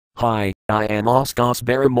Hi, I am Oscars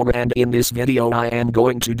Barrymore and in this video I am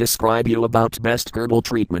going to describe you about best herbal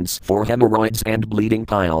treatments for hemorrhoids and bleeding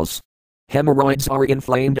piles. Hemorrhoids are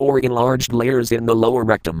inflamed or enlarged layers in the lower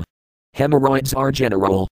rectum. Hemorrhoids are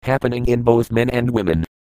general, happening in both men and women.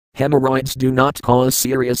 Hemorrhoids do not cause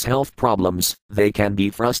serious health problems, they can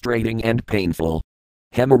be frustrating and painful.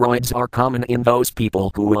 Hemorrhoids are common in those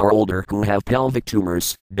people who are older who have pelvic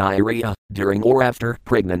tumors, diarrhea, during or after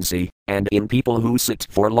pregnancy, and in people who sit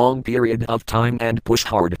for long period of time and push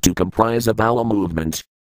hard to comprise a bowel movement.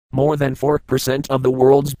 More than 4% of the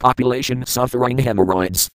world's population suffering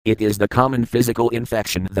hemorrhoids. It is the common physical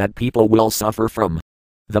infection that people will suffer from.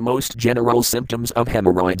 The most general symptoms of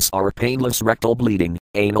hemorrhoids are painless rectal bleeding,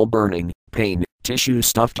 anal burning, pain, tissue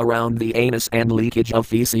stuffed around the anus and leakage of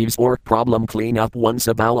feces or problem clean up once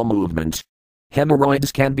a bowel movement.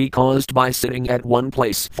 Hemorrhoids can be caused by sitting at one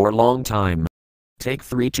place for long time. Take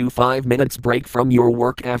 3 to 5 minutes break from your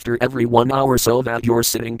work after every 1 hour so that your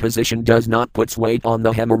sitting position does not put weight on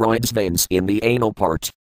the hemorrhoids veins in the anal part.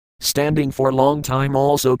 Standing for long time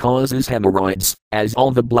also causes hemorrhoids, as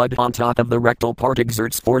all the blood on top of the rectal part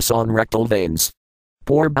exerts force on rectal veins.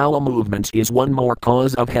 Poor bowel movement is one more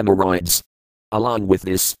cause of hemorrhoids. Along with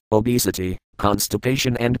this, obesity,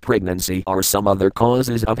 constipation and pregnancy are some other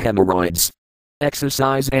causes of hemorrhoids.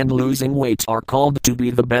 Exercise and losing weight are called to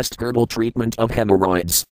be the best herbal treatment of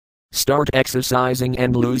hemorrhoids. Start exercising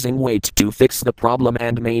and losing weight to fix the problem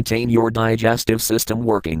and maintain your digestive system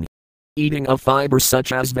working. Eating of fiber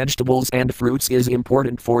such as vegetables and fruits is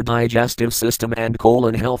important for digestive system and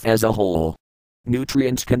colon health as a whole.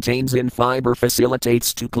 Nutrient contains in fiber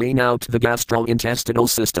facilitates to clean out the gastrointestinal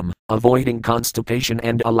system, avoiding constipation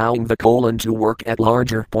and allowing the colon to work at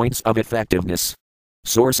larger points of effectiveness.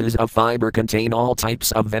 Sources of fiber contain all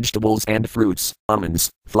types of vegetables and fruits, almonds,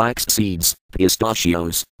 flax seeds,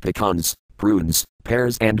 pistachios, pecans, prunes,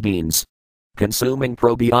 pears and beans. Consuming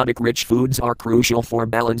probiotic-rich foods are crucial for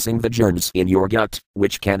balancing the germs in your gut,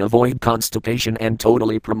 which can avoid constipation and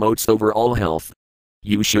totally promotes overall health.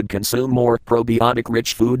 You should consume more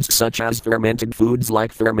probiotic-rich foods such as fermented foods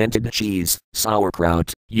like fermented cheese,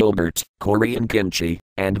 sauerkraut, yogurt, Korean kimchi,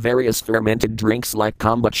 and various fermented drinks like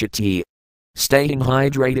kombucha tea. Staying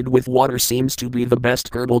hydrated with water seems to be the best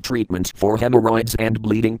herbal treatment for hemorrhoids and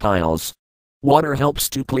bleeding piles. Water helps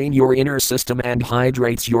to clean your inner system and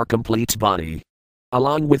hydrates your complete body.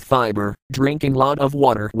 Along with fiber, drinking lot of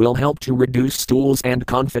water will help to reduce stools and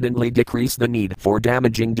confidently decrease the need for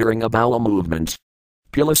damaging during a bowel movement.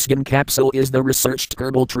 Piliskin capsule is the researched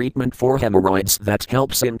herbal treatment for hemorrhoids that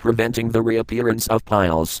helps in preventing the reappearance of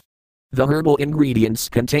piles. The herbal ingredients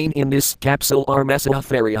contained in this capsule are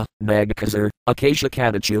Mesoaferia, Nagkazar, Acacia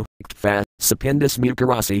catechu, Ktfa, Sapindus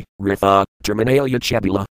mucorasi, Rifa, Terminalia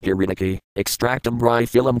chebula, Hiridiki, Extractum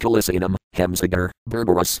bryophyllum calicinum, Hemsagar,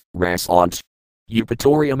 Berberis, Rasaunt.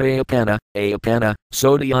 Eupatorium Aepana,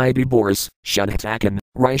 Sodii boris, Shunhatakan,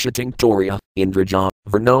 Rhytia tinctoria, Indraja,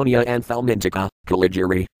 Vernonia anthelmintica,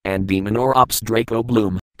 Caligari, and Demonorops Draco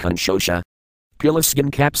bloom, Conchotia.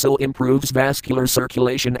 Piliskin capsule improves vascular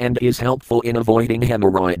circulation and is helpful in avoiding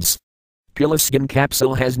hemorrhoids. Piliskin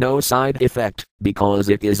capsule has no side effect, because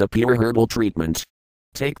it is a pure herbal treatment.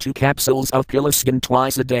 Take 2 capsules of Piliskin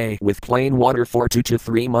twice a day with plain water for 2 to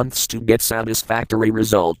 3 months to get satisfactory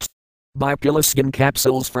result. Buy Piliskin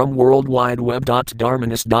capsules from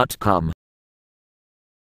worldwideweb.darmanis.com.